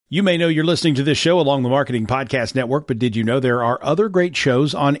You may know you're listening to this show along the Marketing Podcast Network, but did you know there are other great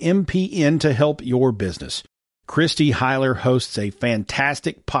shows on MPN to help your business? Christy Heiler hosts a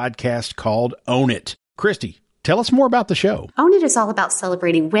fantastic podcast called Own It. Christy, tell us more about the show. Own It is all about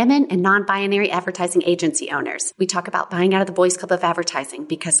celebrating women and non-binary advertising agency owners. We talk about buying out of the Boys Club of Advertising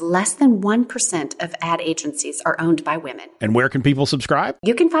because less than 1% of ad agencies are owned by women. And where can people subscribe?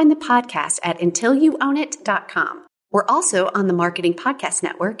 You can find the podcast at untilyouownit.com. We're also on the Marketing Podcast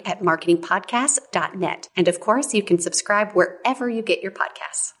Network at marketingpodcast.net. And of course, you can subscribe wherever you get your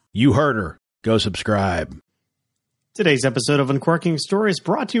podcasts. You heard her. Go subscribe. Today's episode of Uncorking Stories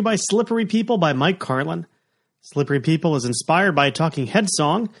brought to you by Slippery People by Mike Carlin. Slippery People is inspired by a Talking Heads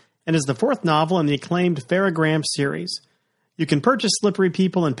song and is the fourth novel in the acclaimed Faragram series. You can purchase Slippery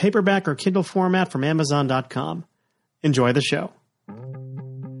People in paperback or Kindle format from Amazon.com. Enjoy the show.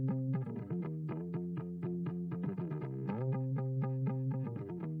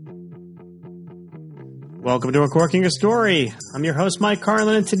 Welcome to Uncorking a Story. I'm your host, Mike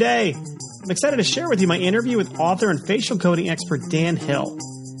Carlin, and today I'm excited to share with you my interview with author and facial coding expert Dan Hill.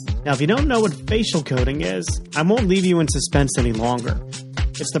 Now, if you don't know what facial coding is, I won't leave you in suspense any longer.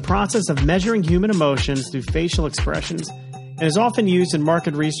 It's the process of measuring human emotions through facial expressions and is often used in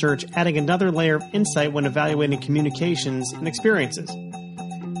market research, adding another layer of insight when evaluating communications and experiences.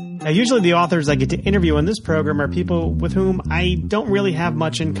 Now, usually the authors I get to interview on this program are people with whom I don't really have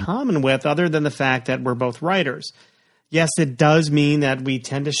much in common with other than the fact that we're both writers. Yes, it does mean that we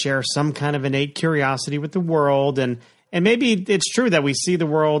tend to share some kind of innate curiosity with the world, and maybe it's true that we see the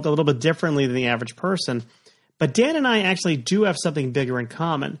world a little bit differently than the average person. But Dan and I actually do have something bigger in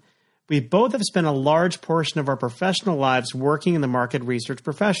common. We both have spent a large portion of our professional lives working in the market research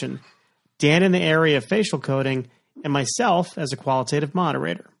profession. Dan in the area of facial coding, and myself as a qualitative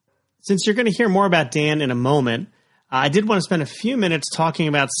moderator. Since you're going to hear more about Dan in a moment, I did want to spend a few minutes talking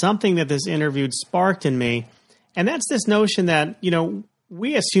about something that this interview sparked in me, and that's this notion that,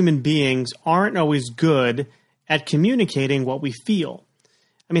 we as human beings aren't always good at communicating what we feel.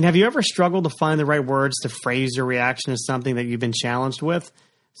 I mean, have you ever struggled to find the right words to phrase your reaction to something that you've been challenged with?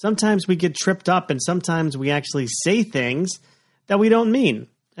 Sometimes we get tripped up, and sometimes we actually say things that we don't mean,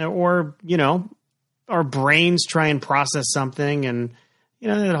 or, our brains try and process something, and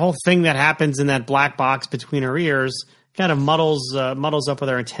that whole thing that happens in that black box between our ears kind of muddles up with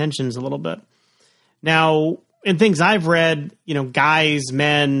our intentions a little bit. Now, in things I've read, guys,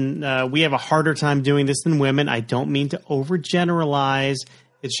 men, we have a harder time doing this than women. I don't mean to overgeneralize.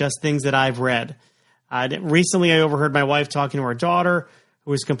 It's just things that I've read. Recently, I overheard my wife talking to her daughter, who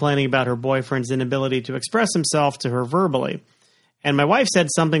was complaining about her boyfriend's inability to express himself to her verbally. And my wife said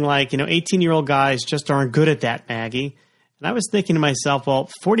something like, 18-year-old guys just aren't good at that, Maggie. And I was thinking to myself, well,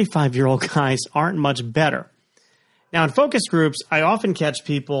 45-year-old guys aren't much better. Now, in focus groups, I often catch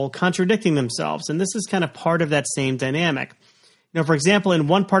people contradicting themselves, and this is kind of part of that same dynamic. For example, in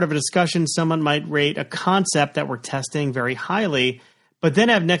one part of a discussion, someone might rate a concept that we're testing very highly, but then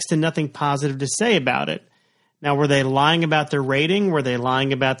have next to nothing positive to say about it. Now, were they lying about their rating? Were they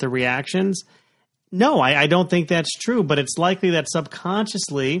lying about their reactions? No, I don't think that's true, but it's likely that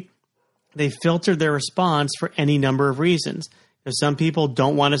subconsciously they filtered their response for any number of reasons. Some people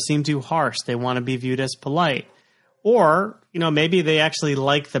don't want to seem too harsh. They want to be viewed as polite. Or, maybe they actually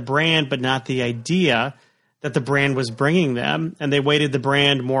like the brand, but not the idea that the brand was bringing them, and they weighted the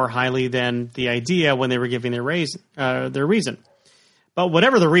brand more highly than the idea when they were giving their reason. But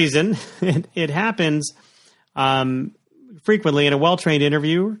whatever the reason, it happens frequently in a well-trained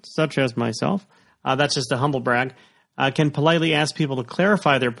interviewer, such as myself. That's just a humble brag. Can politely ask people to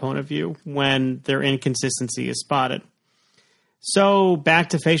clarify their point of view when their inconsistency is spotted. So back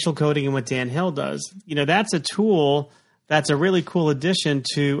to facial coding and what Dan Hill does. That's a tool that's a really cool addition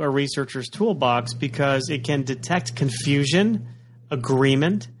to a researcher's toolbox because it can detect confusion,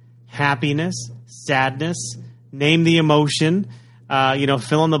 agreement, happiness, sadness, name the emotion,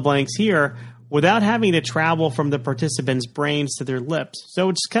 fill in the blanks here without having to travel from the participants' brains to their lips. So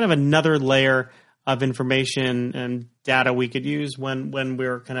it's kind of another layer of information and data we could use when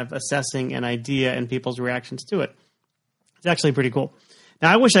we're kind of assessing an idea and people's reactions to it. It's actually pretty cool.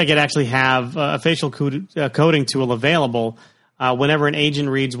 Now, I wish I could actually have a facial coding tool available whenever an agent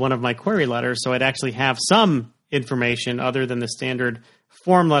reads one of my query letters, so I'd actually have some information other than the standard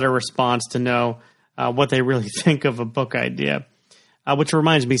form letter response to know what they really think of a book idea. Which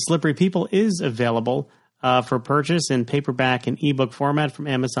reminds me, Slippery People is available for purchase in paperback and ebook format from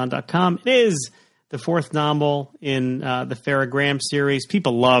Amazon.com. It is the fourth novel in the Faragram series.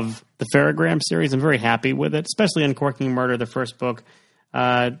 People love the Faragram series. I'm very happy with it, especially Uncorking Murder, the first book.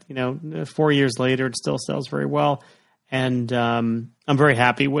 4 years later, it still sells very well. And I'm very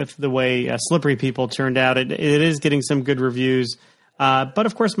happy with the way Slippery People turned out. It is getting some good reviews. But,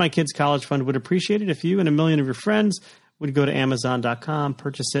 of course, my kids' college fund would appreciate it if you and a million of your friends would go to Amazon.com,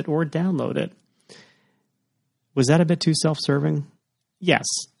 purchase it, or download it. Was that a bit too self-serving? Yes,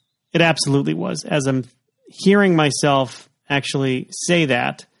 it absolutely was. As I'm hearing myself actually say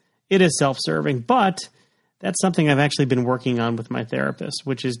that, it is self-serving. But that's something I've actually been working on with my therapist,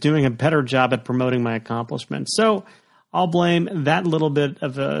 which is doing a better job at promoting my accomplishments. So I'll blame that little bit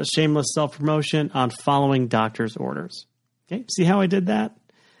of a shameless self-promotion on following doctor's orders. Okay, see how I did that?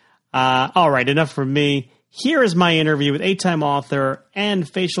 All right, enough from me. Here is my interview with 8-time author and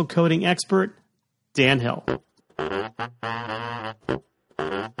facial coding expert, Dan Hill.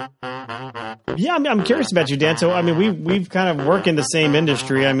 Yeah, I'm curious about you, Dan. So, I mean, we've kind of worked in the same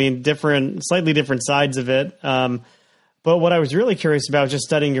industry. I mean, slightly different sides of it. But what I was really curious about was just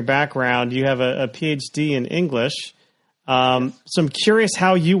studying your background. You have a PhD in English. So I'm curious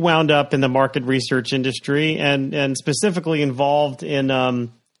how you wound up in the market research industry and specifically involved in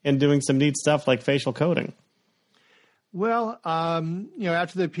doing some neat stuff like facial coding. Well,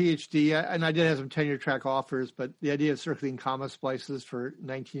 after the PhD, and I did have some tenure track offers, but the idea of circling comma splices for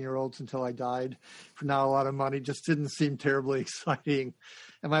 19-year-olds until I died for not a lot of money just didn't seem terribly exciting.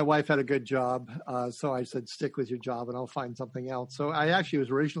 And my wife had a good job, so I said, stick with your job and I'll find something else. So I actually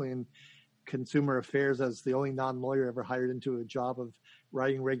was originally in consumer affairs as the only non-lawyer ever hired into a job of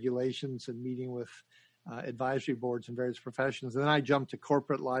writing regulations and meeting with advisory boards in various professions. And then I jumped to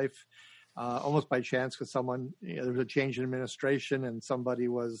corporate life. Almost by chance, because there was a change in administration and somebody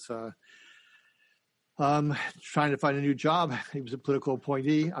was trying to find a new job. He was a political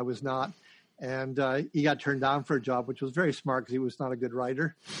appointee. I was not. And he got turned down for a job, which was very smart because he was not a good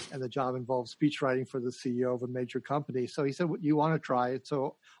writer. And the job involved speech writing for the CEO of a major company. So he said, well, you want to try it?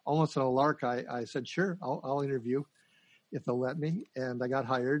 So almost on a lark, I said, sure, I'll interview if they'll let me. And I got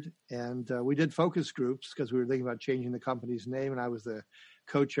hired. And we did focus groups because we were thinking about changing the company's name. And I was the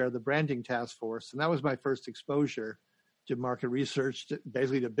co-chair of the branding task force. And that was my first exposure to market research,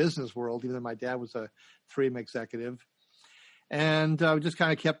 basically to business world, even though my dad was a 3M executive. And I just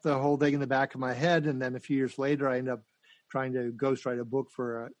kind of kept the whole thing in the back of my head. And then a few years later, I ended up trying to ghostwrite a book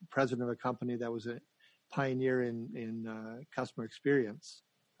for a president of a company that was a pioneer in customer experience,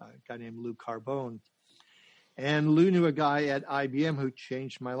 a guy named Lou Carbone. And Lou knew a guy at IBM who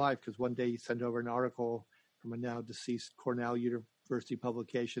changed my life because one day he sent over an article from a now deceased Cornell University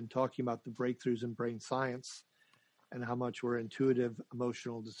publication talking about the breakthroughs in brain science and how much we're intuitive,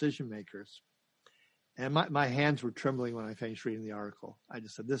 emotional decision makers. And my hands were trembling when I finished reading the article. I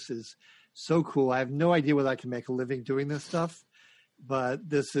just said, this is so cool. I have no idea whether I can make a living doing this stuff, but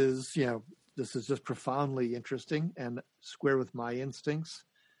this is just profoundly interesting and square with my instincts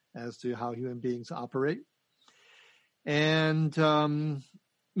as to how human beings operate. And,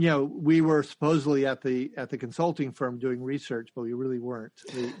 we were supposedly at the consulting firm doing research, but we really weren't.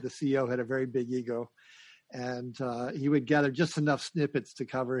 The CEO had a very big ego, and he would gather just enough snippets to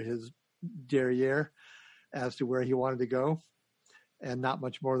cover his derriere as to where he wanted to go, and not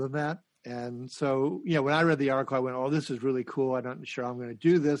much more than that. And so, when I read the article, I went, oh, this is really cool. I'm not sure I'm going to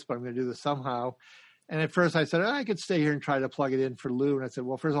do this, but I'm going to do this somehow. And at first I said, I could stay here and try to plug it in for Lou. And I said,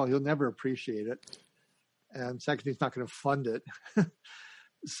 well, first of all, he'll never appreciate it. And second, he's not going to fund it.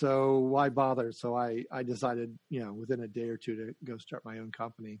 So why bother? So I decided, within a day or two to go start my own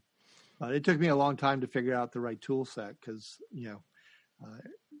company. But it took me a long time to figure out the right tool set because,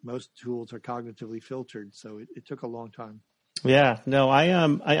 most tools are cognitively filtered. So it took a long time. Yeah, no,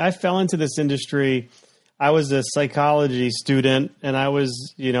 I fell into this industry. I was a psychology student and I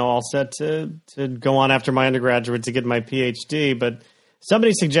was, all set to go on after my undergraduate to get my PhD, but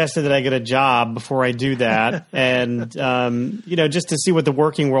somebody suggested that I get a job before I do that. And, just to see what the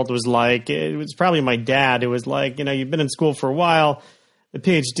working world was like. It was probably my dad. It was like, you've been in school for a while. The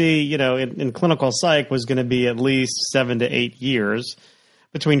PhD, in clinical psych was going to be at least 7 to 8 years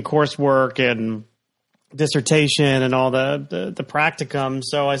between coursework and dissertation and all the practicum.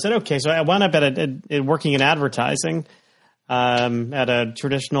 So I said, okay. So I wound up at working in advertising at a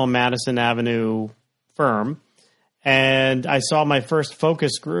traditional Madison Avenue firm. And I saw my first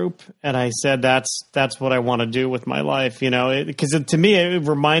focus group and I said, that's what I want to do with my life, because to me, it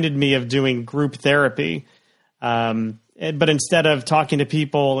reminded me of doing group therapy. But instead of talking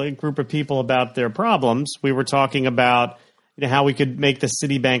to a group of people about their problems, we were talking about how we could make the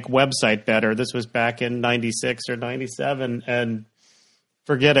Citibank website better. This was back in 96 or 97 and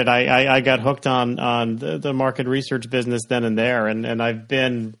forget it. I got hooked on the market research business then and there. And I've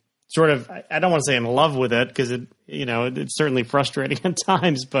been sort of, I don't want to say in love with it because it's certainly frustrating at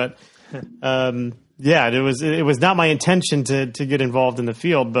times, but Yeah, it was not my intention to get involved in the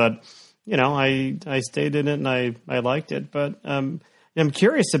field, but I stayed in it and I liked it. But I'm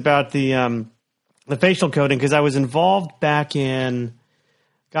curious about the facial coating because I was involved back in,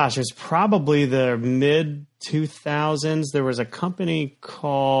 it was probably the mid 2000s. There was a company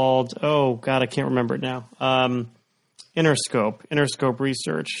called, I can't remember it now. Interscope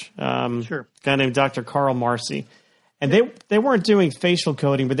Research. Sure. A guy named Dr. Carl Marcy. And they weren't doing facial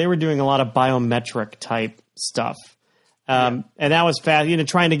coating, but they were doing a lot of biometric type stuff. And that was fast,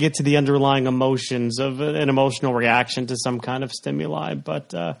 trying to get to the underlying emotions of an emotional reaction to some kind of stimuli.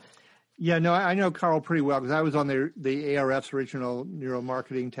 But I know Carl pretty well because I was on the ARF's original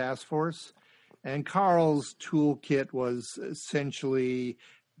neuromarketing task force. And Carl's toolkit was essentially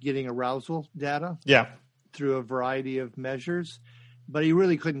getting arousal data through a variety of measures. But he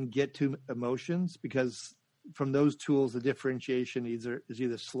really couldn't get to emotions because from those tools, the differentiation is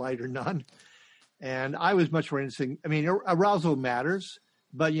either slight or none. And I was much more interested. Arousal matters,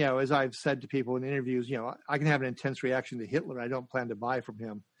 but as I've said to people in interviews, I can have an intense reaction to Hitler. I don't plan to buy from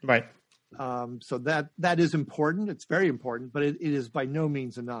him. Right. So that is important. It's very important, but it is by no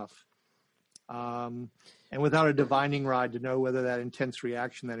means enough. And without a divining rod to know whether that intense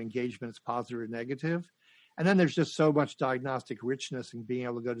reaction, that engagement is positive or negative. And then there's just so much diagnostic richness in being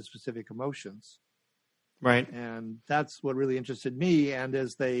able to go to specific emotions. Right. And that's what really interested me. And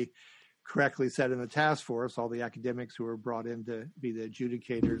as they correctly said in the task force, all the academics who were brought in to be the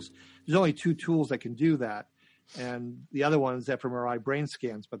adjudicators, there's only two tools that can do that. And the other one is fMRI brain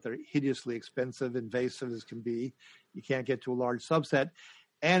scans, but they're hideously expensive, invasive as can be. You can't get to a large subset.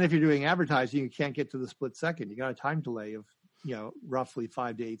 And if you're doing advertising, you can't get to the split second. You got a time delay of, roughly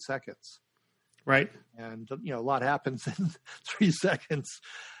 5 to 8 seconds. Right. And, a lot happens in 3 seconds.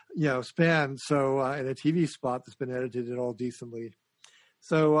 Span. So in a TV spot that's been edited it all decently.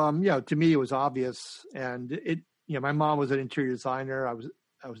 So, to me, it was obvious. And my mom was an interior designer. I was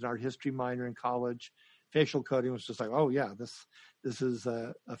an art history minor in college. Facial coating was just like, this is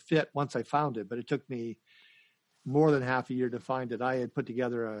a fit once I found it. But it took me more than half a year to find it. I had put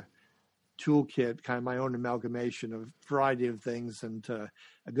together a toolkit, kind of my own amalgamation of a variety of things. And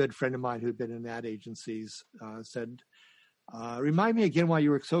a good friend of mine who'd been in ad agencies said, remind me again why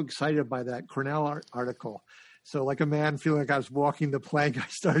you were so excited by that Cornell article. So like a man feeling like I was walking the plank, I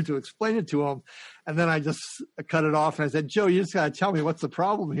started to explain it to him. And then I just cut it off and I said, Joe, you just got to tell me what's the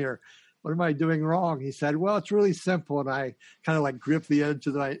problem here. What am I doing wrong? He said, well, it's really simple. And I kind of gripped the edge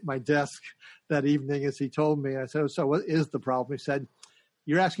of my desk that evening as he told me. I said, so what is the problem? He said,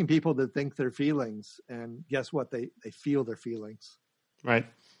 you're asking people to think their feelings. And guess what? They feel their feelings. Right.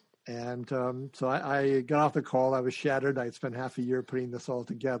 And so I got off the call. I was shattered. I had spent half a year putting this all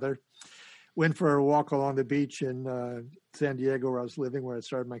together. Went for a walk along the beach in San Diego where I was living, where I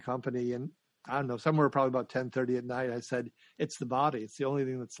started my company. And I don't know, somewhere probably about 10:30 at night, I said, it's the body. It's the only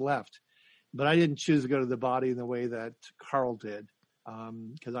thing that's left. But I didn't choose to go to the body in the way that Carl did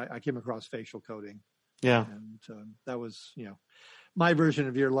because I came across facial coating. Yeah. And that was, my version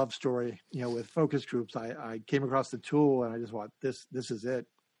of your love story, with focus groups. I came across the tool and I just thought, this is it.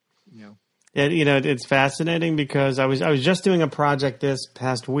 It's fascinating because I was just doing a project this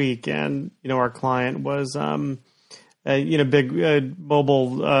past week, and our client was big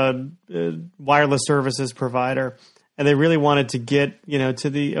mobile wireless services provider, and they really wanted to get to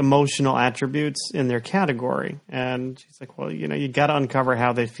the emotional attributes in their category. And she's like, well, you got to uncover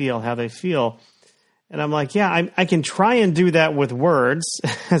how they feel. And I'm like, yeah, I can try and do that with words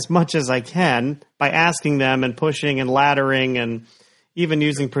as much as I can by asking them and pushing and laddering and even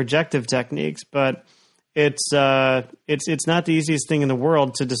using projective techniques, but it's not the easiest thing in the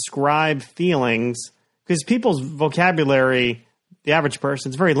world to describe feelings because people's vocabulary, the average person,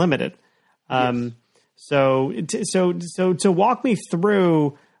 is very limited. Yes. So to walk me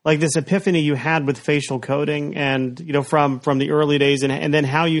through this epiphany you had with facial coating, and from the early days, and then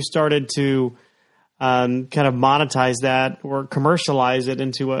how you started to kind of monetize that or commercialize it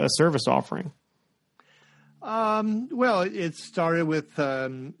into a service offering. Well, it started with,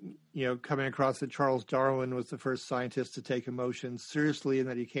 coming across that Charles Darwin was the first scientist to take emotions seriously, and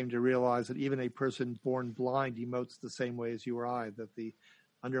that he came to realize that even a person born blind emotes the same way as you or I, that the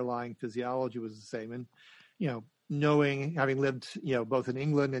underlying physiology was the same. And, knowing, having lived, both in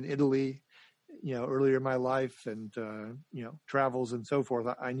England and Italy, earlier in my life and, travels and so forth,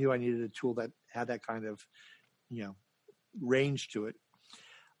 I knew I needed a tool that had that kind of, range to it.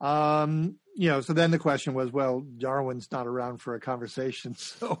 So then the question was, well, Darwin's not around for a conversation.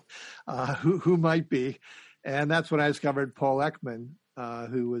 So, who might be? And that's when I discovered Paul Ekman,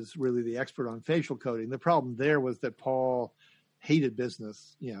 who was really the expert on facial coating. The problem there was that Paul hated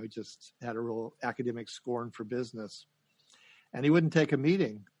business. He just had a real academic scorn for business. And he wouldn't take a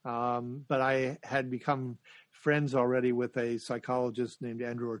meeting. But I had become friends already with a psychologist named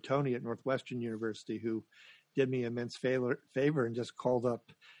Andrew Ortoni at Northwestern University, who did me an immense favor and just called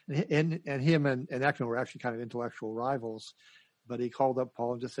up. And him and Ekman were actually kind of intellectual rivals. But he called up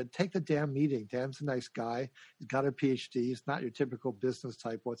Paul and just said, take the damn meeting. Dan's a nice guy. He's got a PhD. He's not your typical business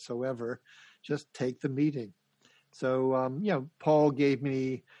type whatsoever. Just take the meeting. So, Paul gave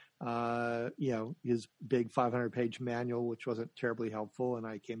me, his big 500-page manual, which wasn't terribly helpful. And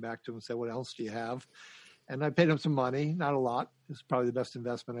I came back to him and said, what else do you have? And I paid him some money, not a lot. It was probably the best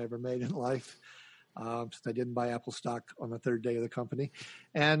investment I ever made in life, since I didn't buy Apple stock on the third day of the company.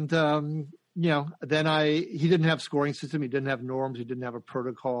 And, then he didn't have scoring system. He didn't have norms. He didn't have a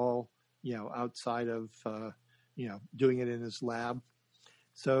protocol, outside of, doing it in his lab.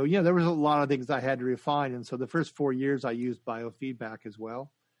 So, there was a lot of things I had to refine. And so the first 4 years I used biofeedback as well,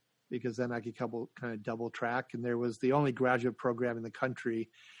 because then I could kind of double track. And there was the only graduate program in the country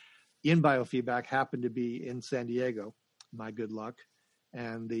in biofeedback happened to be in San Diego, my good luck.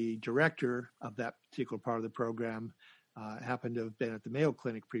 And the director of that particular part of the program happened to have been at the Mayo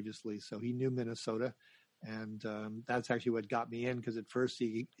Clinic previously. So he knew Minnesota. And that's actually what got me in, because at first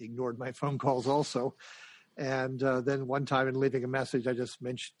he ignored my phone calls also. And then one time in leaving a message, I just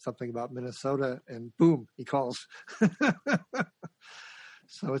mentioned something about Minnesota, and boom, he calls.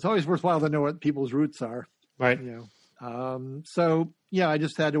 So it's always worthwhile to know what people's roots are. Right. I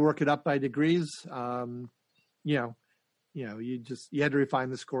just had to work it up by degrees. You had to refine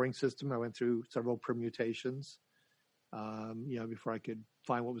the scoring system. I went through several permutations, before I could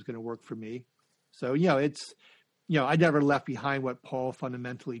find what was going to work for me. So, I never left behind what Paul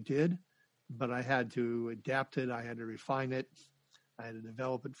fundamentally did, but I had to adapt it. I had to refine it. I had to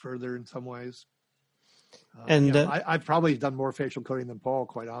develop it further in some ways. I've probably done more facial coding than Paul,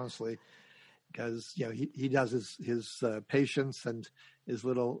 quite honestly, because, he does his patients and his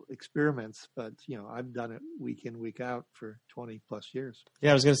little experiments, but, I've done it week in, week out for 20 plus years.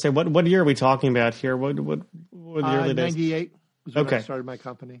 Yeah, I was going to say, what year are we talking about here? What the early days? 98 was when I started my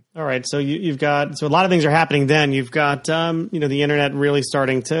company. All right. So you've got, a lot of things are happening then. You've got, the internet really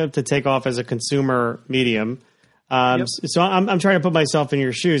starting to take off as a consumer medium. Yep. So I'm trying to put myself in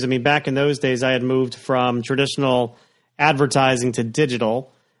your shoes. I mean, back in those days, I had moved from traditional advertising to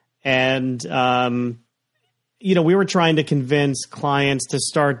digital. And, we were trying to convince clients to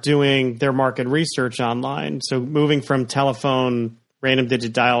start doing their market research online. So moving from telephone random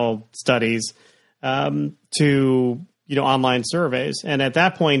digit dial studies to, online surveys. And at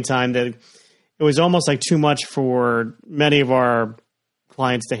that point in time, that it was almost like too much for many of our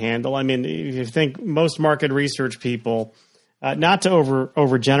clients to handle. I mean, if you think most market research people, not to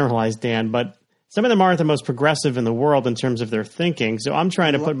overgeneralize, Dan, but some of them aren't the most progressive in the world in terms of their thinking. So I'm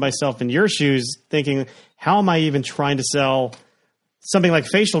trying to put myself in your shoes thinking, how am I even trying to sell something like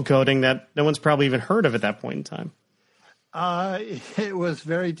facial coding that no one's probably even heard of at that point in time? It was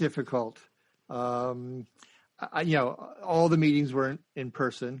very difficult. All the meetings were in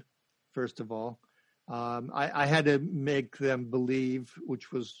person, first of all. I had to make them believe,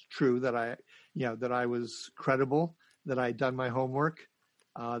 which was true, that I was credible, that I had done my homework,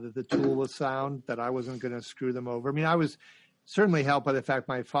 that the tool was sound, that I wasn't going to screw them over. I mean, I was certainly helped by the fact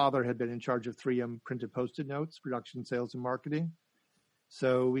my father had been in charge of 3M printed Post-it notes, production, sales, and marketing.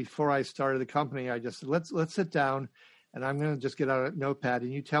 So before I started the company, I just said, let's sit down, and I'm going to just get out a notepad,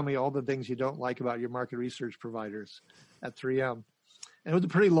 and you tell me all the things you don't like about your market research providers at 3M. And it was a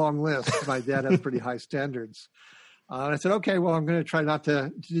pretty long list. My dad has pretty high standards. And I said, okay, well, I'm going to try not to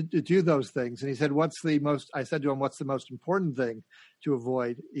do those things. And he said, I said to him, what's the most important thing to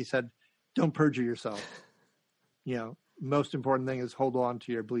avoid? He said, don't perjure yourself. Most important thing is hold on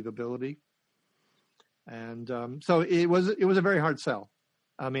to your believability. And so it was a very hard sell.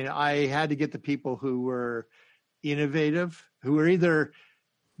 I mean, I had to get the people who were innovative, who were either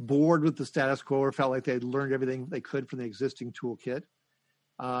bored with the status quo or felt like they'd learned everything they could from the existing toolkit,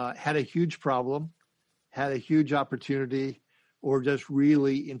 had a huge problem, had a huge opportunity, or just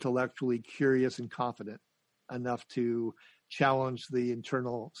really intellectually curious and confident enough to challenge the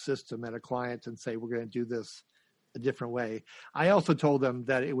internal system at a client and say, we're going to do this a different way. I also told them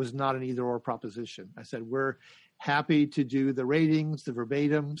that it was not an either-or proposition. I said, we're happy to do the ratings, the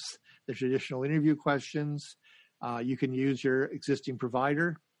verbatims, the traditional interview questions. You can use your existing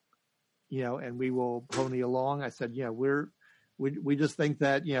provider, and we will pony along. I said, we just think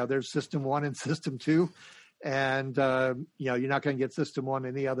that, there's system one and system two. And, you're not going to get system one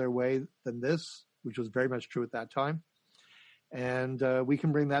any other way than this, which was very much true at that time. And we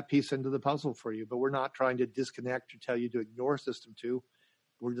can bring that piece into the puzzle for you. But we're not trying to disconnect or tell you to ignore System 2.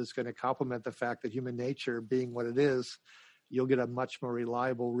 We're just going to complement the fact that human nature being what it is, you'll get a much more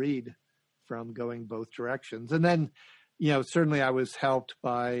reliable read from going both directions. And then, certainly I was helped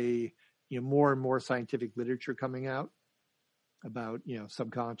by, more and more scientific literature coming out about,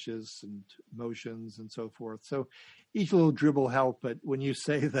 subconscious and emotions and so forth. So each little dribble helped. But when you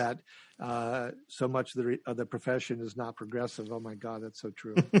say that so much of the profession is not progressive, oh my God, that's so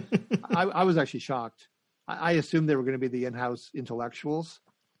true. I was actually shocked. I assumed they were going to be the in-house intellectuals.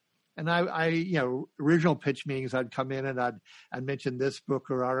 And original pitch meetings, I'd come in and I'd mention this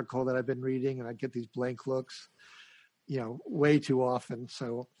book or article that I've been reading, and I'd get these blank looks, way too often.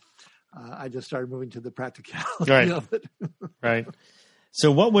 So I just started moving to the practicality of it. Right.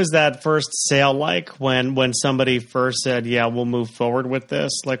 So what was that first sale like when somebody first said, yeah, we'll move forward with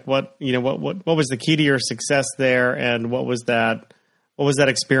this? Like what was the key to your success there? And what was that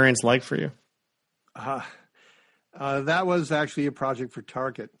experience like for you? That was actually a project for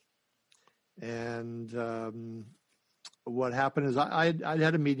Target. And what happened is I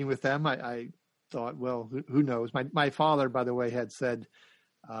had a meeting with them. I thought, well, who knows? My father, by the way, had said,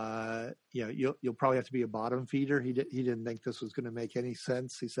 you'll probably have to be a bottom feeder. He didn't think this was going to make any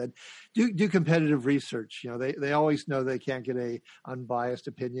sense. He said, do competitive research. They always know they can't get a unbiased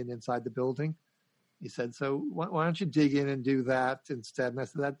opinion inside the building. He said, so why don't you dig in and do that instead? And I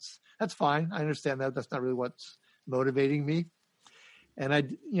said, that's fine. I understand that. That's not really what's motivating me. And I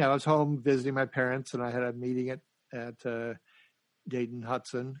was home visiting my parents, and I had a meeting at Dayton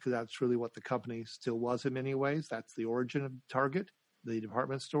Hudson, because that's really what the company still was in many ways. That's the origin of Target, the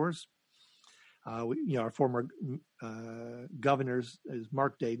department stores. Our former governor is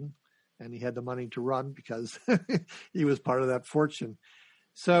Mark Dayton, and he had the money to run because he was part of that fortune.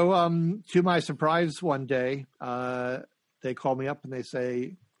 So to my surprise, one day, they call me up and they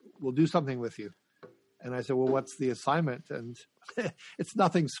say, we'll do something with you. And I said, well, what's the assignment? And it's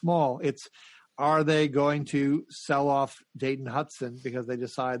nothing small. Are they going to sell off Dayton Hudson because they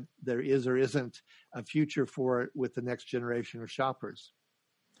decide there is or isn't a future for it with the next generation of shoppers?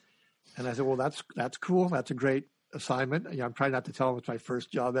 And I said, well, that's cool. That's a great assignment. I'm trying not to tell them it's my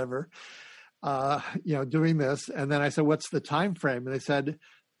first job ever, doing this. And then I said, what's the time frame? And they said,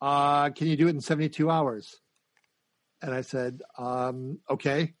 can you do it in 72 hours? And I said,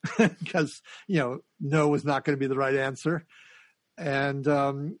 okay, because, no was not going to be the right answer. And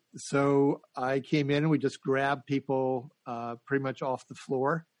so I came in and we just grabbed people pretty much off the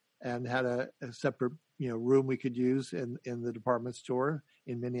floor and had a separate, room we could use in the department store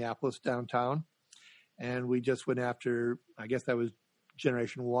in Minneapolis downtown. And we just went after, I guess that was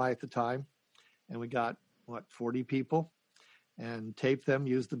Generation Y at the time. And we got, 40 people. And taped them,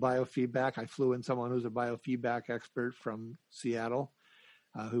 used the biofeedback. I flew in someone who's a biofeedback expert from Seattle,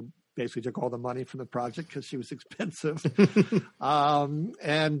 who basically took all the money from the project because she was expensive.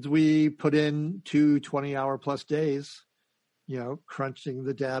 And we put in 2 20-hour plus days, crunching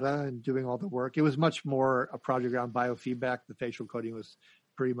the data and doing all the work. It was much more a project around biofeedback. The facial coding was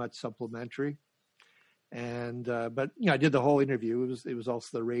pretty much supplementary. And but I did the whole interview. It was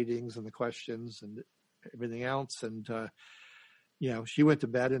also the ratings and the questions and everything else. And she went to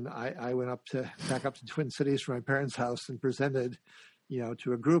bed and I went back up to Twin Cities from my parents' house and presented,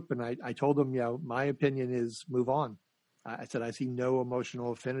 to a group. And I told them, my opinion is move on. I said, I see no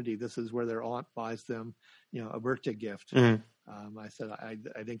emotional affinity. This is where their aunt buys them, a birthday gift. Mm-hmm. I said,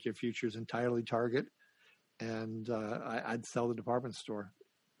 I think your future is entirely Target. And I'd sell the department store.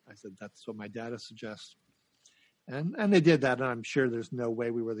 I said, that's what my data suggests. And they did that. And I'm sure there's no way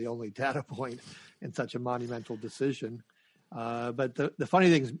we were the only data point in such a monumental decision. But the funny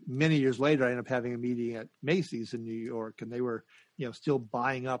thing is, many years later, I ended up having a meeting at Macy's in New York, and they were, still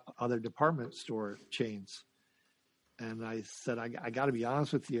buying up other department store chains. And I said, I got to be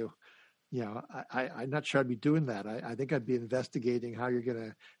honest with you, I'm not sure I'd be doing that. I think I'd be investigating how you're going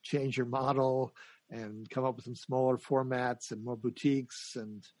to change your model and come up with some smaller formats and more boutiques.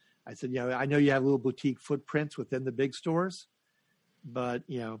 And I said, I know you have little boutique footprints within the big stores, but,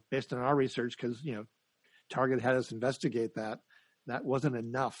 based on our research, because, Target had us investigate that wasn't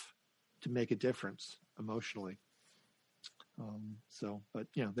enough to make a difference emotionally. But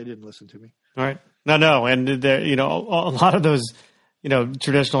they didn't listen to me. All right. No. And there, a lot of those,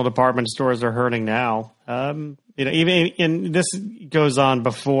 traditional department stores are hurting now. Even, and this goes on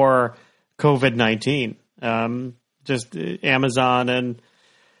before COVID-19, just Amazon and,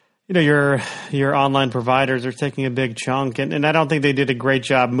 your online providers are taking a big chunk, and I don't think they did a great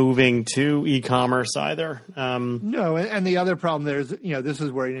job moving to e-commerce either. No, and the other problem there is, this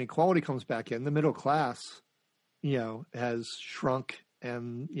is where inequality comes back in. The middle class, has shrunk,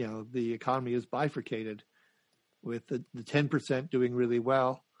 and, the economy is bifurcated, with the 10% doing really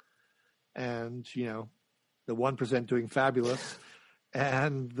well, and, the 1% doing fabulous.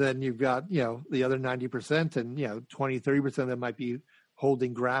 And then you've got, the other 90%, and, 20-30% of them might be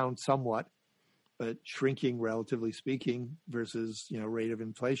holding ground somewhat, but shrinking, relatively speaking, versus, rate of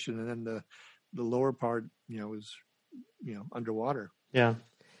inflation. And then the lower part, is, underwater. Yeah.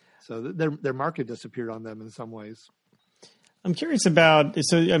 So their market disappeared on them in some ways. I'm curious about,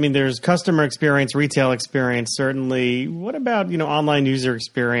 there's customer experience, retail experience, certainly. What about, online user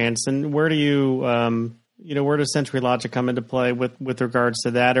experience, and where do you, where does SentryLogic come into play with regards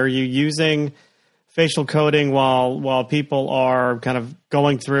to that? Are you using facial coding while people are kind of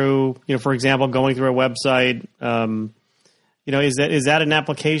going through, for example, going through a website? Is that an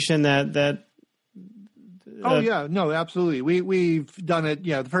application that Oh yeah, no, absolutely. We've done it.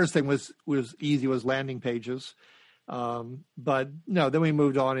 The first thing was easy, was landing pages. But no, then we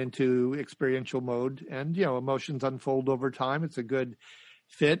moved on into experiential mode, and, emotions unfold over time. It's a good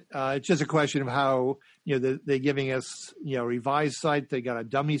fit. It's just a question of how, they're giving us, a revised site. They got a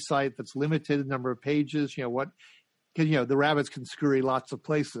dummy site that's limited number of pages, because, the rabbits can scurry lots of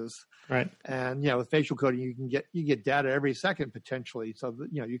places. Right. And, with facial coding, you get data every second potentially. So that,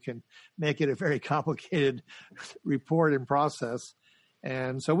 you can make it a very complicated report and process.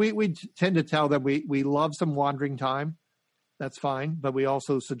 And so we tend to tell them we love some wandering time. That's fine. But we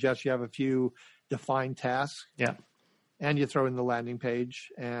also suggest you have a few defined tasks. Yeah. And you throw in the landing page,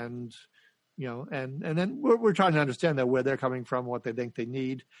 and, and then we're trying to understand that where they're coming from, what they think they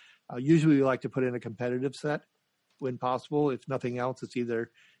need. Usually we like to put in a competitive set when possible. If nothing else, it's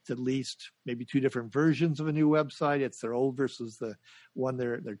at least maybe 2 different versions of a new website. It's their old versus the one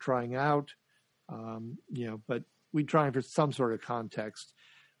they're trying out. But we try for some sort of context.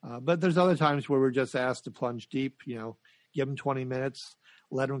 But there's other times where we're just asked to plunge deep, give them 20 minutes,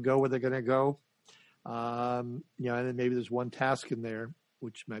 let them go where they're going to go. And then maybe there's one task in there,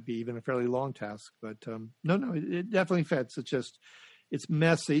 which might be even a fairly long task. But no, it definitely fits. It's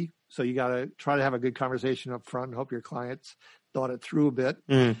messy. So you got to try to have a good conversation up front and hope your clients thought it through a bit,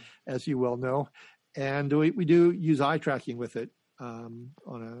 as you well know. And we do use eye tracking with it on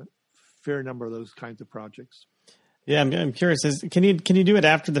a fair number of those kinds of projects. Yeah, I'm curious. Can you do it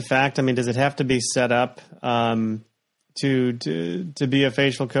after the fact? Does it have to be set up to be a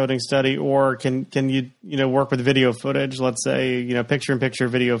facial coding study, or can you work with video footage? Let's say picture-in-picture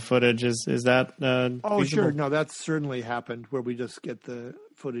video footage. Is that feasible? Sure. No, that's certainly happened where we just get the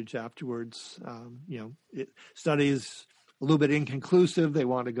footage afterwards. Studies a little bit inconclusive. They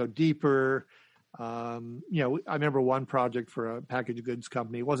want to go deeper. I remember one project for a packaged goods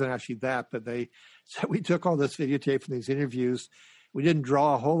company. It wasn't actually that, but they said we took all this videotape from these interviews. We didn't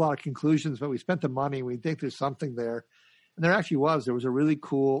draw a whole lot of conclusions, but we spent the money. We think there's something there. And there actually was. There was a really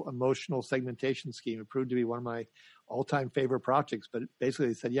cool emotional segmentation scheme. It proved to be one of my all-time favorite projects. But basically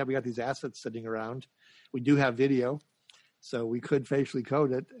they said, yeah, we got these assets sitting around. We do have video, so we could facially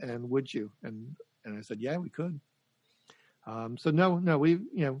code it. And would you? And I said, yeah, we could. So no,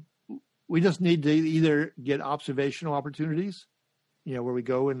 we just need to either get observational opportunities, where we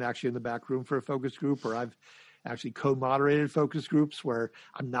go and actually in the back room for a focus group, or I've actually co-moderated focus groups where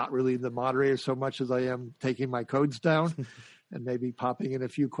I'm not really the moderator so much as I am taking my codes down and maybe popping in a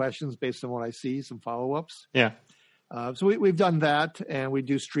few questions based on what I see, some follow-ups. Yeah. So we've done that, and we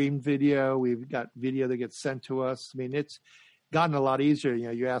do streamed video. We've got video that gets sent to us. It's gotten a lot easier.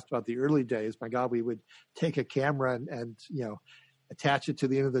 You asked about the early days. My God, we would take a camera and attach it to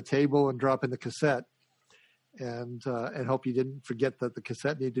the end of the table and drop in the cassette and hope you didn't forget that the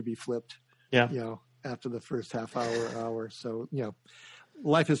cassette needed to be flipped. Yeah. After the first half hour. So,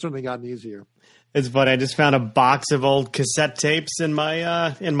 life has certainly gotten easier. It's funny. I just found a box of old cassette tapes in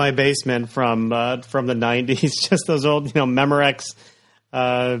my basement from the 90s. Just those old, Memorex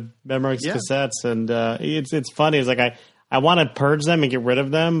cassettes. And it's funny. It's like I want to purge them and get rid of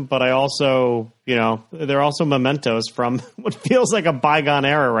them, but I also, they're also mementos from what feels like a bygone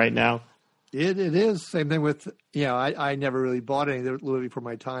era right now. It is. Same thing with, I never really bought any. They're a little before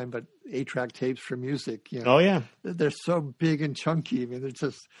my time, but 8-track tapes for music. Oh, yeah. They're so big and chunky.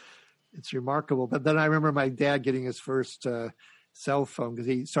 It's remarkable. But then I remember my dad getting his first cell phone because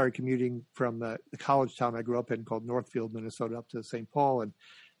he started commuting from the college town I grew up in called Northfield, Minnesota, up to St. Paul. And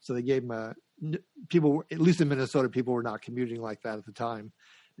so they gave him people, at least in Minnesota, people were not commuting like that at the time.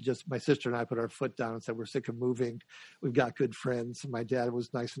 Just my sister and I put our foot down and said, we're sick of moving. We've got good friends. And my dad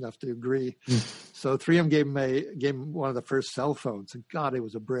was nice enough to agree. So 3M gave him one of the first cell phones. And God, it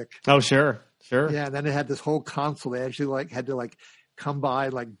was a brick. Oh, sure. Yeah. And then it had this whole console. They actually had to come by,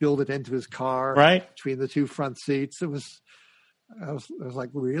 like build it into his car, right between the two front seats. I was like,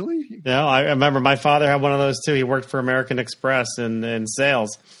 really? Yeah, I remember my father had one of those too. He worked for American Express in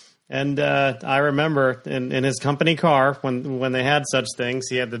sales. And I remember in his company car, when they had such things,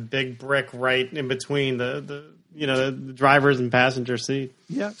 he had the big brick right in between the driver's and passenger seat.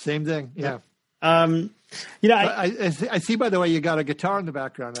 Yeah, same thing. Yeah. I see, by the way, you got a guitar in the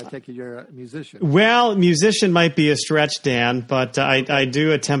background. I take it you're a musician. Well, musician might be a stretch, Dan, but I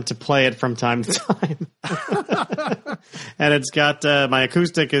do attempt to play it from time to time. And it's got my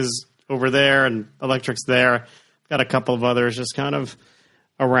acoustic is over there and electric's there. I've got a couple of others just kind of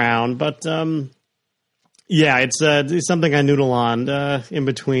around, but it's something I noodle on in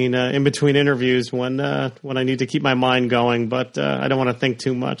between interviews when I need to keep my mind going, but I don't want to think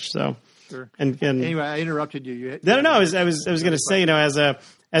too much. So. Sure. And anyway, I interrupted you. No. I was going to say, as a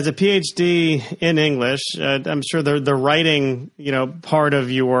PhD in English, I'm sure the writing, part of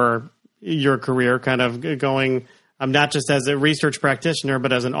your career, kind of going, not just as a research practitioner,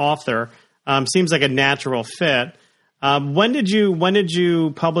 but as an author, seems like a natural fit. When did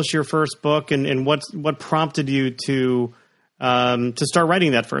you publish your first book, and what prompted you to start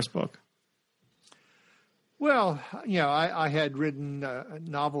writing that first book? Well, I had written a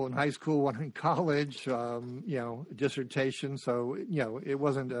novel in high school, one in college, a dissertation. So, it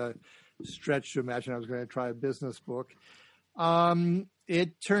wasn't a stretch to imagine I was going to try a business book.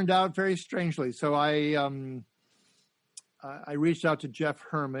 It turned out very strangely. So I reached out to Jeff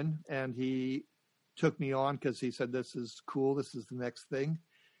Herman, and he took me on because he said, this is cool. This is the next thing.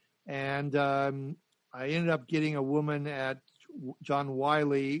 And I ended up getting a woman at John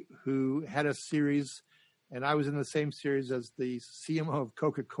Wiley who had a series, and I was in the same series as the CMO of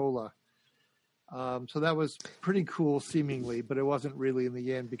Coca-Cola. So that was pretty cool, seemingly, but it wasn't really in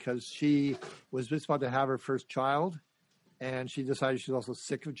the end because she was just about to have her first child, and she decided she was also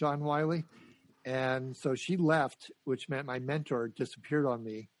sick of John Wiley. And so she left, which meant my mentor disappeared on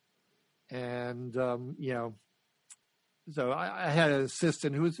me. And, so I had an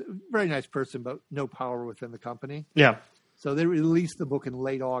assistant who was a very nice person, but no power within the company. Yeah. So they released the book in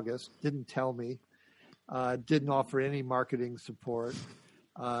late August, didn't tell me. Didn't offer any marketing support.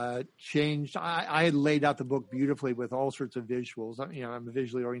 Changed. I had laid out the book beautifully with all sorts of visuals. I'm a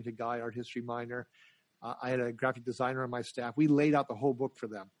visually oriented guy, art history minor. I had a graphic designer on my staff. We laid out the whole book for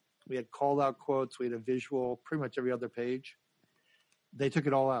them. We had called out quotes. We had a visual pretty much every other page. They took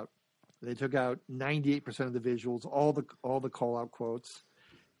it all out. They took out 98% of the visuals, all the call out quotes.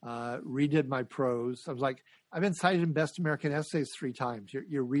 Redid my prose. I was like, I've been cited in Best American Essays 3 times.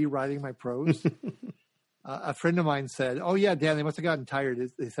 You're rewriting my prose. A friend of mine said, "Oh yeah, Dan, they must have gotten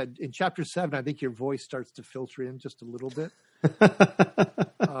tired." They said in chapter 7, I think your voice starts to filter in just a little bit.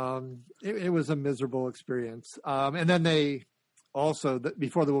 It was a miserable experience. And then they also,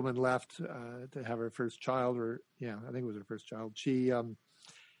 before the woman left to have her first child, I think it was her first child. She, I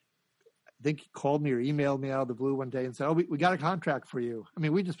think, called me or emailed me out of the blue one day and said, "Oh, we got a contract for you." I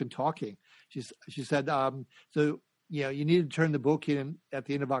mean, we'd just been talking. She said, "So you need to turn the book in at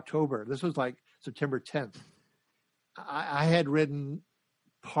the end of October." This was like September 10th. I had written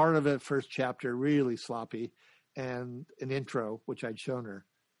part of it, first chapter, really sloppy, and an intro, which I'd shown her.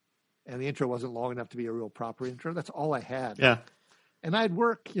 And the intro wasn't long enough to be a real proper intro. That's all I had. Yeah. And I had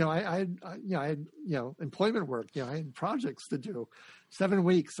work, I had employment work, I had projects to do. 7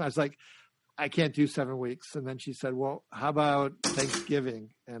 weeks. I was like, I can't do 7 weeks. And then she said, well, how about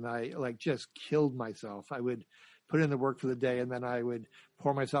Thanksgiving? And I just killed myself. I would put in the work for the day, and then I would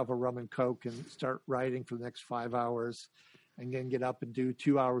pour myself a rum and Coke and start writing for the next 5 hours, and then get up and do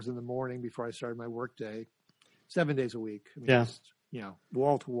 2 hours in the morning before I started my work day, 7 days a week. I mean, just,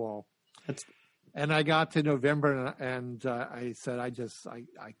 wall to wall. And I got to November, and I said, I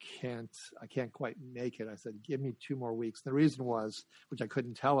can't quite make it. I said, give me 2 more weeks. And the reason was, which I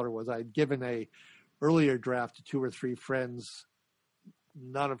couldn't tell her, was I'd given a earlier draft to 2 or 3 friends,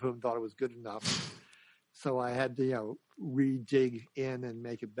 none of whom thought it was good enough. So I had to, redig in and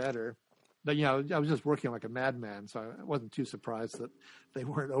make it better. But, I was just working like a madman, so I wasn't too surprised that they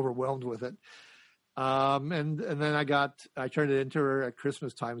weren't overwhelmed with it. And then I turned it into her at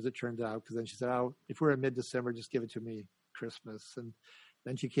Christmas time, as it turned out, because then she said, "Oh, if we're in mid-December, just give it to me Christmas." And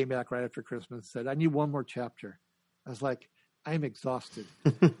then she came back right after Christmas and said, "I need 1 more chapter." I was like, I'm exhausted.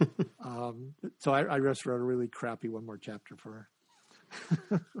 So I just wrote a really crappy 1 more chapter for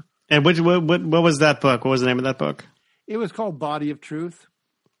her. And what was that book? What was the name of that book? It was called Body of Truth.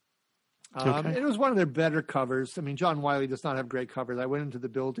 Okay. It was one of their better covers. I mean, John Wiley does not have great covers. I went into the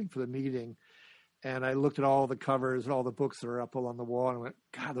building for the meeting, and I looked at all the covers and all the books that are up along the wall, and I went,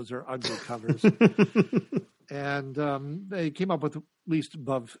 God, those are ugly covers. and they came up with at least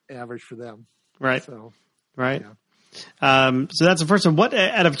above average for them. Right. So, right. Yeah. So that's the first one. What,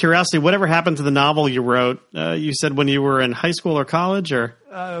 out of curiosity, whatever happened to the novel you wrote? You said when you were in high school or college, or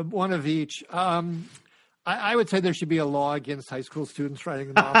one of each. I would say there should be a law against high school students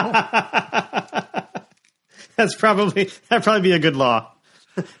writing a novel. that'd probably be a good law.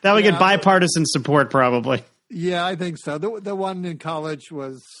 That would get bipartisan support, probably. Yeah, I think so. The one in college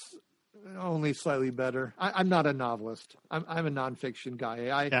was only slightly better. I'm not a novelist. I'm a nonfiction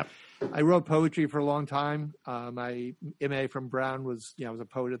guy. I wrote poetry for a long time. My MA from Brown was, I was a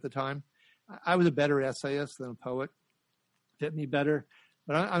poet at the time. I was a better essayist than a poet. Fit me better.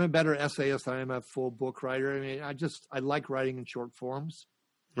 But I'm a better essayist than I am a full book writer. I mean, I like writing in short forms.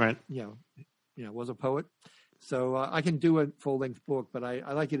 Right. Was a poet. So I can do a full-length book, but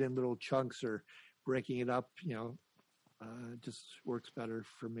I like it in little chunks or breaking it up, just works better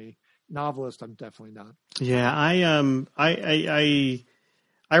for me. Novelist, I'm definitely not. Yeah,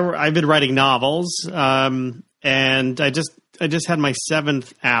 I've been writing novels, and I just had my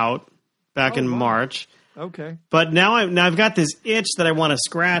 7th out back in March. Okay. But now I've got this itch that I want to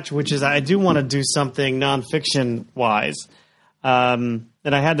scratch, which is I do want to do something nonfiction wise. And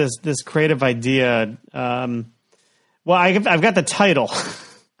I had this creative idea. I've got the title.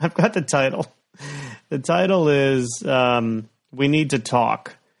 I've got the title. The title is We Need to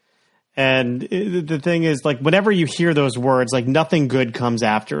Talk. And the thing is, like, whenever you hear those words, like, nothing good comes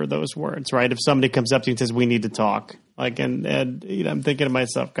after those words, right? If somebody comes up to you and says, we need to talk, like, and I'm thinking to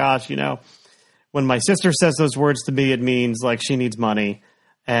myself, gosh, when my sister says those words to me, it means, like, she needs money.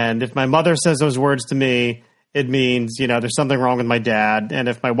 And if my mother says those words to me, it means, there's something wrong with my dad. And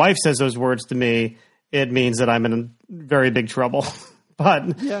if my wife says those words to me, it means that I'm in very big trouble.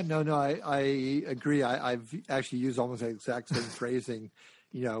 But yeah, no, I agree. I've actually used almost the exact same phrasing.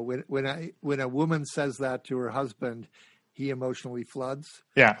 When a woman says that to her husband, he emotionally floods.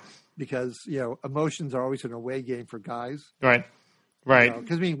 Yeah. Because, emotions are always an away game for guys. Right. Right.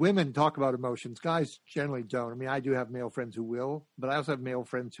 Because, women talk about emotions. Guys generally don't. I do have male friends who will, but I also have male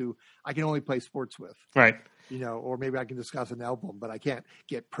friends who I can only play sports with. Right. Or maybe I can discuss an album, but I can't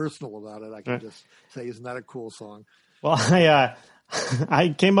get personal about it. I can just say, isn't that a cool song? Well,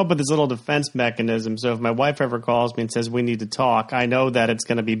 I came up with this little defense mechanism. So if my wife ever calls me and says, we need to talk, I know that it's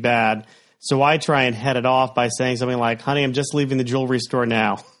going to be bad. So I try and head it off by saying something like, honey, I'm just leaving the jewelry store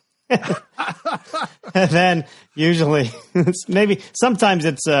now. And then usually, sometimes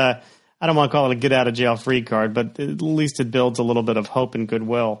it's, I don't want to call it a get out of jail free card, but at least it builds a little bit of hope and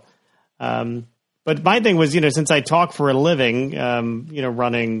goodwill. But my thing was, since I talk for a living,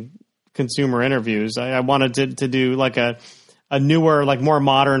 running consumer interviews, I wanted to do like a newer, like more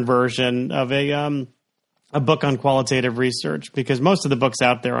modern version of a book on qualitative research, because most of the books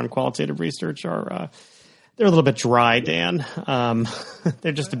out there on qualitative research are, they're a little bit dry, Dan.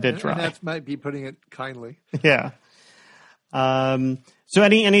 They're just a bit dry. And that might be putting it kindly. Yeah. So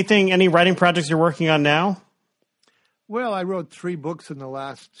any writing projects you're working on now? Well, I wrote 3 books in the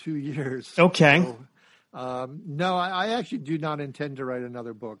last 2 years. Okay. So, no, I actually do not intend to write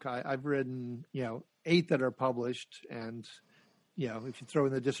another book. I've written, 8 that are published. And, if you throw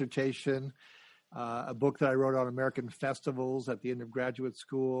in the dissertation, a book that I wrote on American festivals at the end of graduate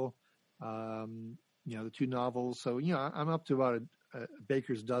school, the 2 novels. So, I'm up to about a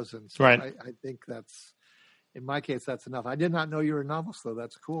baker's dozen. So right. I think that's, in my case, that's enough. I did not know you were a novelist, though.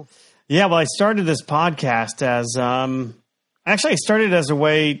 That's cool. Yeah, well, I started this podcast as actually I started as a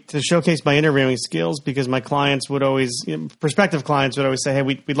way to showcase my interviewing skills, because my clients would always, prospective clients would always say, hey,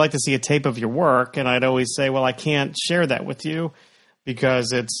 we'd like to see a tape of your work. And I'd always say, well, I can't share that with you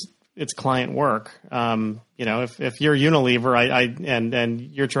because it's client work. If you're Unilever, and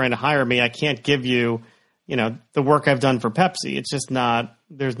you're trying to hire me, I can't give you, the work I've done for Pepsi. It's just not,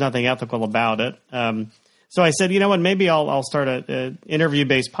 there's nothing ethical about it. So I said, you know what, maybe I'll start an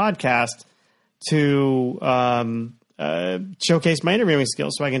interview-based podcast to showcase my interviewing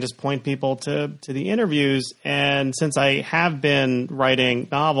skills, so I can just point people to the interviews. And since I have been writing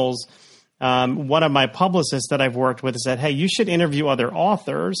novels, one of my publicists that I've worked with said, hey, you should interview other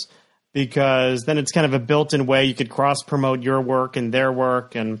authors, because then it's kind of a built-in way you could cross-promote your work and their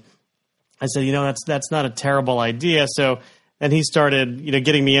work. And I said, that's not a terrible idea. So then he started,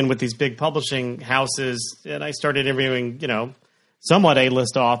 getting me in with these big publishing houses, and I started interviewing, somewhat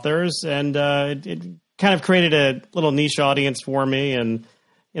A-list authors, and it kind of created a little niche audience for me, and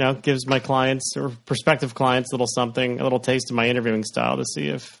gives my clients or prospective clients a little taste of my interviewing style to see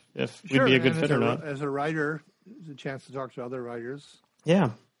if we'd be a good fit or not. As a writer, it's a chance to talk to other writers.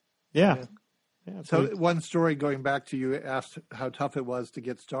 Yeah. So one story, going back to, you asked how tough it was to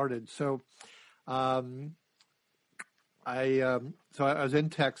get started. So I was in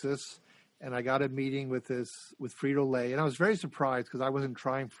Texas, and I got a meeting with Frito-Lay, and I was very surprised because I wasn't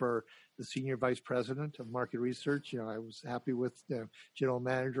trying for the senior vice president of market research. I was happy with the general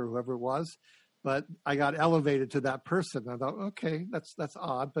manager, whoever it was, but I got elevated to that person. I thought, okay, that's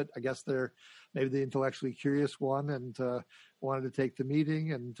odd, but I guess they're maybe the intellectually curious one, and wanted to take the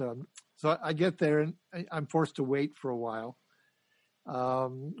meeting. And so I get there, and I'm forced to wait for a while,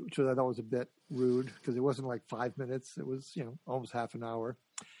 which I thought was a bit rude because it wasn't like 5 minutes. It was, almost half an hour.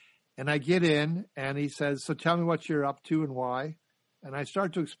 And I get in, and he says, so tell me what you're up to and why. And I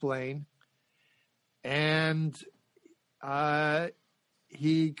start to explain, and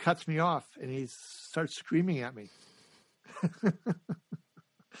he cuts me off, and he starts screaming at me.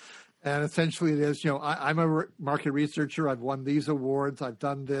 And essentially it is, I'm a market researcher. I've won these awards. I've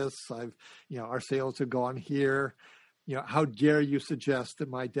done this. Our sales have gone here. How dare you suggest that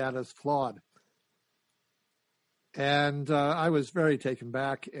my data is flawed? And I was very taken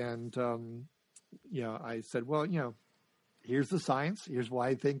back. And, I said, well, here's the science. Here's why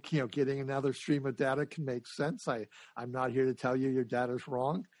I think, getting another stream of data can make sense. I'm not here to tell you your data is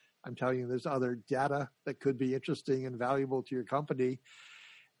wrong. I'm telling you there's other data that could be interesting and valuable to your company.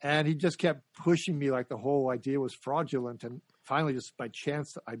 And he just kept pushing me like the whole idea was fraudulent. And finally, just by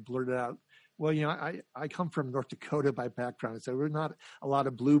chance, I blurted out, well, I come from North Dakota by background. So we're not a lot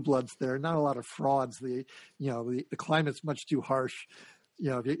of blue bloods there, not a lot of frauds. The climate's much too harsh.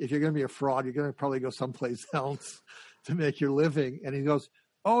 If you're going to be a fraud, you're going to probably go someplace else to make your living. And he goes,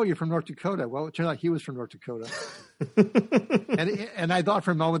 oh, you're from North Dakota. Well, it turned out he was from North Dakota. and I thought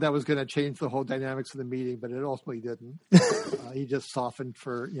for a moment that was going to change the whole dynamics of the meeting, but it ultimately didn't. He just softened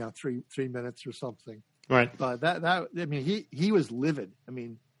for, 3 minutes or something. Right. But he was livid. I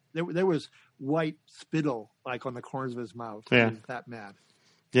mean, there was white spittle like on the corners of his mouth. Yeah. He was that mad.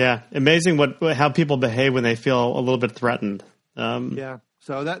 Yeah. Amazing how people behave when they feel a little bit threatened. Yeah.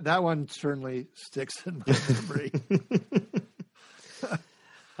 So that one certainly sticks in my memory.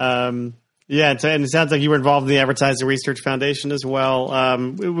 Yeah, and it sounds like you were involved in the Advertising Research Foundation as well.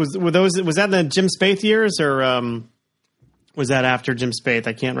 Was that in the Jim Spaeth years, or was that after Jim Spaeth?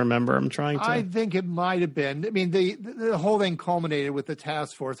 I can't remember. I think it might have been. I mean, the whole thing culminated with the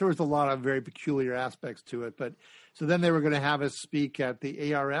task force. There was a lot of very peculiar aspects to it, but so then they were going to have us speak at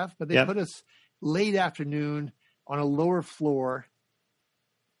the ARF, but they put us late afternoon on a lower floor.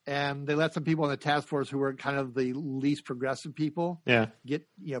 And they let some people on the task force who were kind of the least progressive people get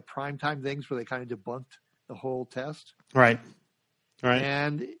primetime things where they kind of debunked the whole test. Right.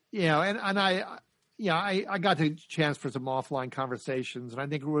 And I got the chance for some offline conversations, and I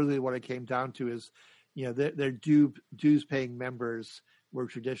think really what it came down to is, their dues paying members were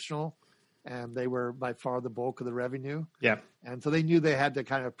traditional, and they were by far the bulk of the revenue. Yeah. And so they knew they had to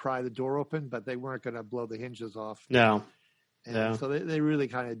kind of pry the door open, but they weren't going to blow the hinges off. No. And so they really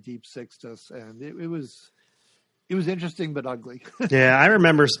kind of deep sixed us, and it was interesting but ugly. Yeah, I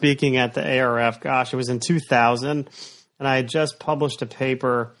remember speaking at the ARF. Gosh, it was in 2000, and I had just published a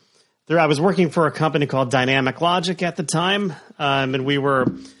paper. I was working for a company called Dynamic Logic at the time, and we were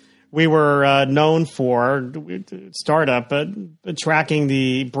known for startup, but tracking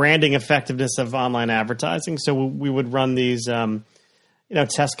the branding effectiveness of online advertising. So we would run these.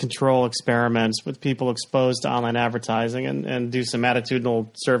 Test control experiments with people exposed to online advertising and do some attitudinal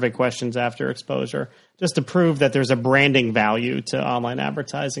survey questions after exposure just to prove that there's a branding value to online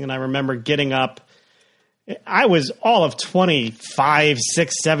advertising. And I remember getting up. I was all of 25,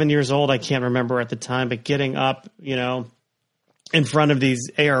 6, 7 years old. I can't remember at the time, but getting up, in front of these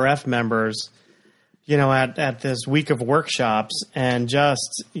ARF members, at this week of workshops and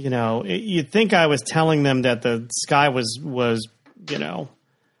just, you'd think I was telling them that the sky was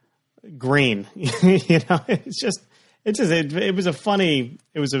green. It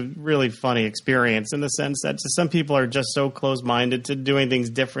was a really funny experience in the sense that some people are just so close-minded to doing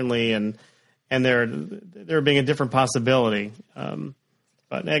things differently and there being a different possibility.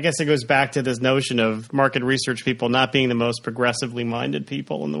 But I guess it goes back to this notion of market research people not being the most progressively minded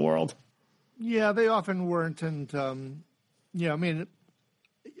people in the world. Yeah, they often weren't. And,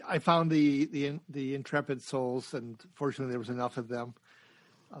 I found the intrepid souls, and fortunately there was enough of them.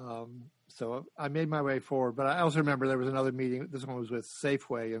 So I made my way forward. But I also remember there was another meeting. This one was with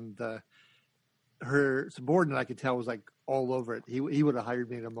Safeway, and her subordinate, I could tell, was like all over it. He would have hired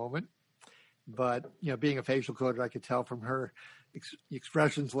me in a moment. But, being a facial coder, I could tell from her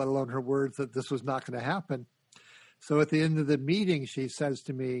expressions, let alone her words, that this was not going to happen. So at the end of the meeting, she says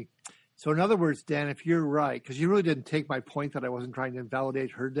to me, so in other words, Dan, if you're right, because you really didn't take my point that I wasn't trying to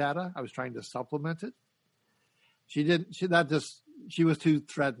invalidate her data, I was trying to supplement it. She was too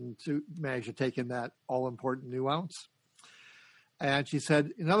threatened to manage to take in that all-important nuance. And she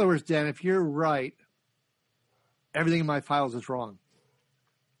said, in other words, Dan, if you're right, everything in my files is wrong.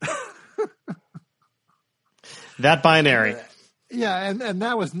 That binary. Yeah, and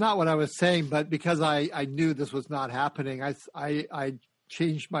that was not what I was saying, but because I knew this was not happening, I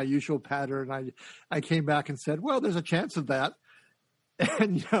changed my usual pattern. I came back and said, well, there's a chance of that.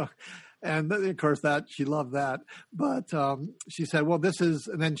 And, and of course that she loved that. But she said, well, this is,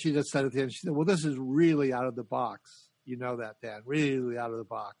 and then she just said at the end, she said, well, this is really out of the box. You know that, Dan, really out of the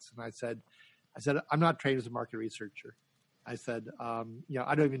box. And I said, I'm not trained as a market researcher. I said, I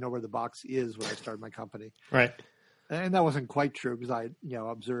don't even know where the box is when I started my company. Right. And that wasn't quite true because I,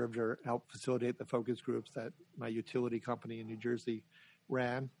 observed or helped facilitate the focus groups that my utility company in New Jersey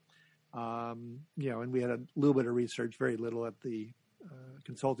ran. And we had a little bit of research, very little at the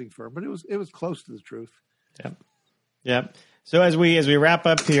consulting firm, but it was close to the truth. Yep. So as we wrap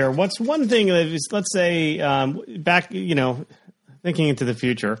up here, what's one thing that is, let's say, back, thinking into the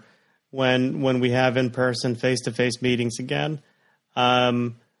future, when we have in-person, face-to-face meetings again,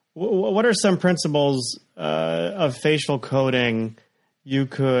 what are some principles of facial coding you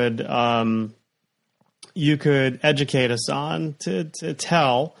could educate us on to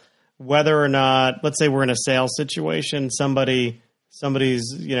tell whether or not, let's say we're in a sales situation, somebody's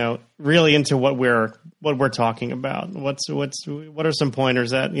really into what we're talking about. What are some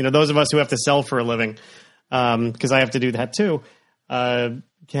pointers that those of us who have to sell for a living, because I have to do that too,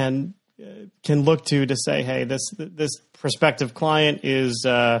 can look to say, hey, this prospective client is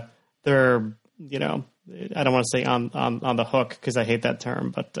they're I don't want to say on the hook because I hate that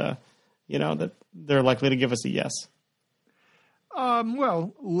term, but that they're likely to give us a yes.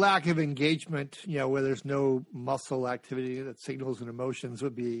 Well, lack of engagement, where there's no muscle activity that signals and emotions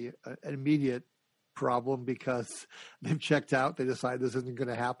would be an immediate problem because they've checked out. They decide this isn't going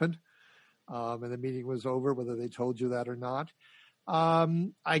to happen. And the meeting was over, whether they told you that or not.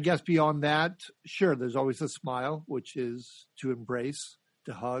 I guess beyond that, sure, there's always a smile, which is to embrace,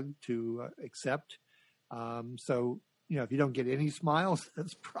 to hug, to accept. So, if you don't get any smiles,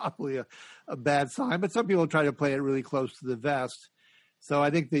 that's probably a bad sign. But some people try to play it really close to the vest. So I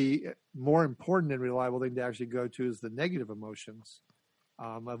think the more important and reliable thing to actually go to is the negative emotions,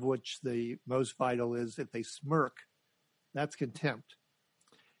 of which the most vital is if they smirk, that's contempt.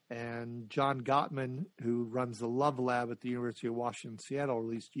 And John Gottman, who runs the Love Lab at the University of Washington, Seattle, or at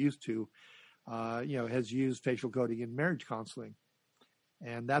least used to, has used facial coding in marriage counseling.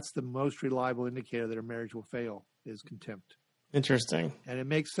 And that's the most reliable indicator that a marriage will fail, is contempt. Interesting. And it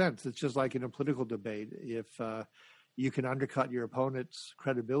makes sense. It's just like in a political debate. If you can undercut your opponent's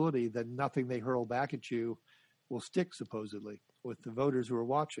credibility, then nothing they hurl back at you will stick, supposedly, with the voters who are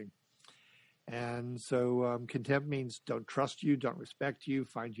watching. And so contempt means don't trust you, don't respect you,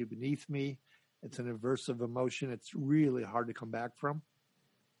 find you beneath me. It's an aversive emotion. It's really hard to come back from.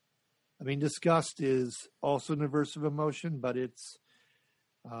 I mean, disgust is also an aversive emotion, but it's,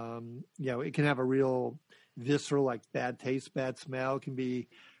 it can have a real visceral, like bad taste, bad smell. It can be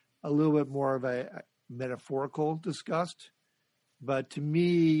a little bit more of a metaphorical disgust. But to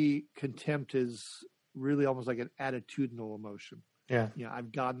me, contempt is really almost like an attitudinal emotion. Yeah.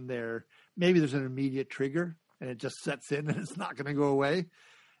 I've gotten there. Maybe there's an immediate trigger and it just sets in and it's not going to go away,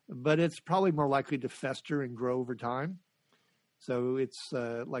 but it's probably more likely to fester and grow over time. So it's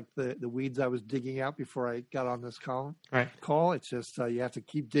like the weeds I was digging out before I got on this call. It's just you have to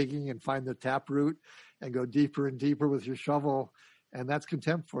keep digging and find the taproot and go deeper and deeper with your shovel, and that's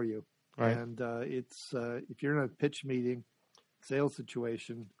contempt for you. Right. And it's if you're in a pitch meeting, sales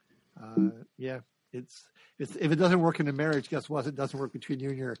situation, it's if it doesn't work in a marriage, guess what? It doesn't work between you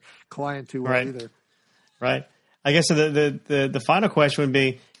and your client too well either. Right. I guess the final question would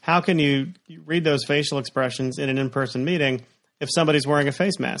be, how can you read those facial expressions in an in-person meeting if somebody's wearing a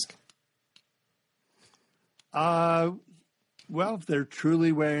face mask? Well, if they're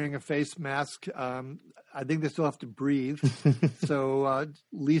truly wearing a face mask, I think they still have to breathe. So at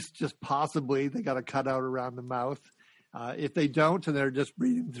least just possibly they got a cutout around the mouth. If they don't and they're just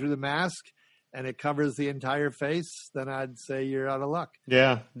breathing through the mask and it covers the entire face, then I'd say you're out of luck.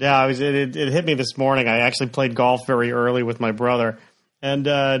 Yeah. It hit me this morning. I actually played golf very early with my brother. And,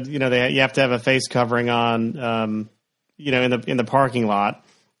 you have to have a face covering on, in the parking lot,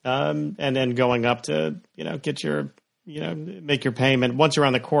 and then going up to, get your, make your payment. Once you're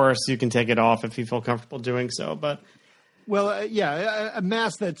on the course, you can take it off if you feel comfortable doing so. But a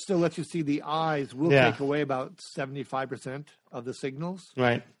mask that still lets you see the eyes will take away about 75% of the signals.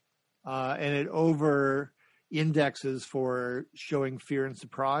 Right. And it over indexes for showing fear and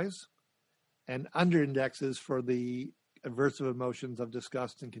surprise and under indexes for the aversive emotions of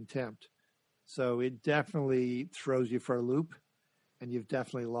disgust and contempt. So it definitely throws you for a loop. and you've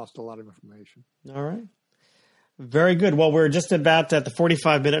definitely lost a lot of information. All right. Very good. Well, we're just about at the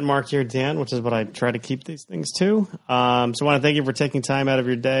 45-minute mark here, Dan, which is what I try to keep these things to. So I want to thank you for taking time out of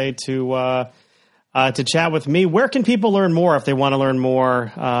your day to chat with me. Where can people learn more if they want to learn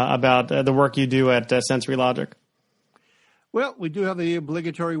more about the work you do at Sensory Logic? Well, we do have the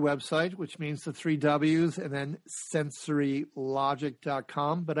obligatory website, which means the 3 W's and then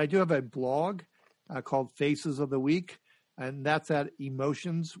sensorylogic.com. But I do have a blog called Faces of the Week, and that's at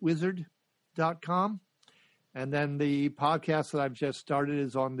emotionswizard.com. And then the podcast that I've just started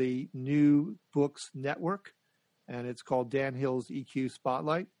is on the New Books Network, and it's called Dan Hill's EQ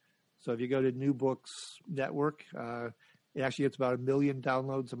Spotlight. So if you go to New Books Network, it actually gets about 1 million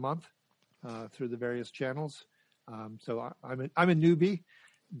downloads a month through the various channels. So I'm a newbie,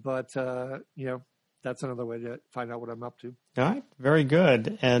 but that's another way to find out what I'm up to. All right, very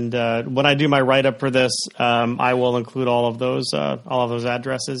good. And when I do my write up for this, I will include all of those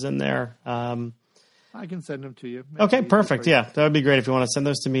addresses in there. I can send them to you. Okay, perfect. Yeah, that would be great if you want to send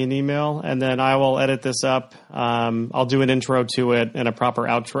those to me in email, and then I will edit this up. I'll do an intro to it and a proper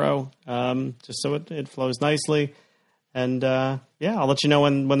outro, just so it flows nicely. And I'll let you know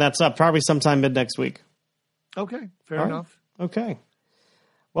when that's up. Probably sometime mid next week. Okay, fair enough. Okay.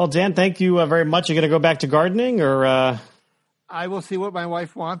 Well, Dan, thank you very much. You going to go back to gardening, or? I will see what my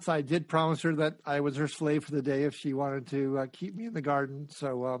wife wants. I did promise her that I was her slave for the day if she wanted to keep me in the garden.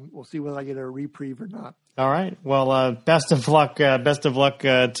 So we'll see whether I get a reprieve or not. All right. Well, best of luck. Best of luck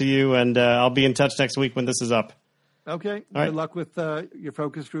to you, and I'll be in touch next week when this is up. Okay. All right. Good luck with your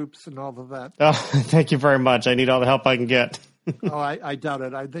focus groups and all of that. Oh, thank you very much. I need all the help I can get. I doubt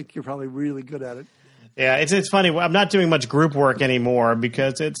it. I think you're probably really good at it. Yeah, it's funny. I'm not doing much group work anymore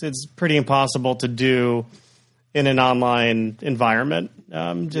because it's pretty impossible to do in an online environment.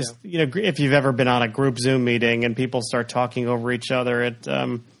 If you've ever been on a group Zoom meeting and people start talking over each other,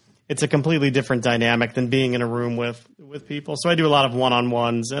 it's a completely different dynamic than being in a room with people. So I do a lot of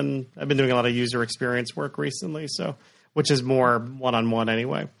one-on-ones, and I've been doing a lot of user experience work recently, which is more one-on-one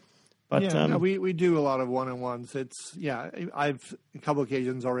anyway. But we do a lot of one-on-ones. I've a couple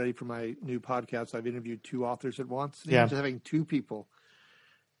occasions already for my new podcast. I've interviewed 2 authors at once. Just having 2 people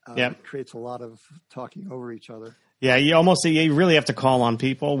creates a lot of talking over each other. Yeah, you really have to call on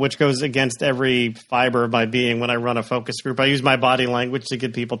people, which goes against every fiber of my being. When I run a focus group, I use my body language to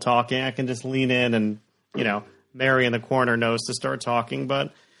get people talking. I can just lean in and, Mary in the corner knows to start talking.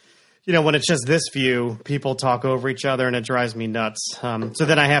 But, when it's just this view, people talk over each other and it drives me nuts. So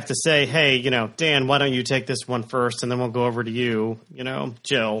then I have to say, hey, Dan, why don't you take this one first and then we'll go over to you,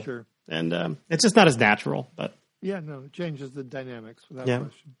 Jill. Sure. And it's just not as natural, but. Yeah, no, it changes the dynamics without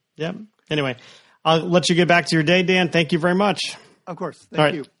question. Yeah. Anyway, I'll let you get back to your day, Dan. Thank you very much. Of course.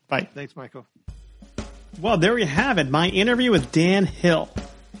 Thank you. Bye. Thanks, Michael. Well, there you have it, my interview with Dan Hill.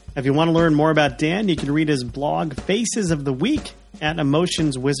 If you want to learn more about Dan, you can read his blog, Faces of the Week, at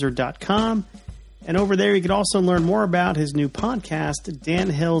emotionswizard.com. And over there, you can also learn more about his new podcast, Dan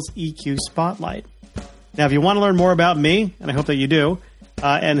Hill's EQ Spotlight. Now, if you want to learn more about me, and I hope that you do,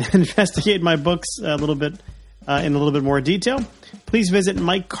 and investigate my books in a little bit more detail, please visit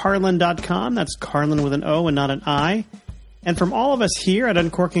MikeCarlin.com. That's Carlin with an O and not an I. And from all of us here at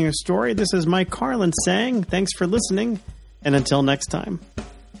Uncorking a Story, this is Mike Carlin saying thanks for listening, and until next time.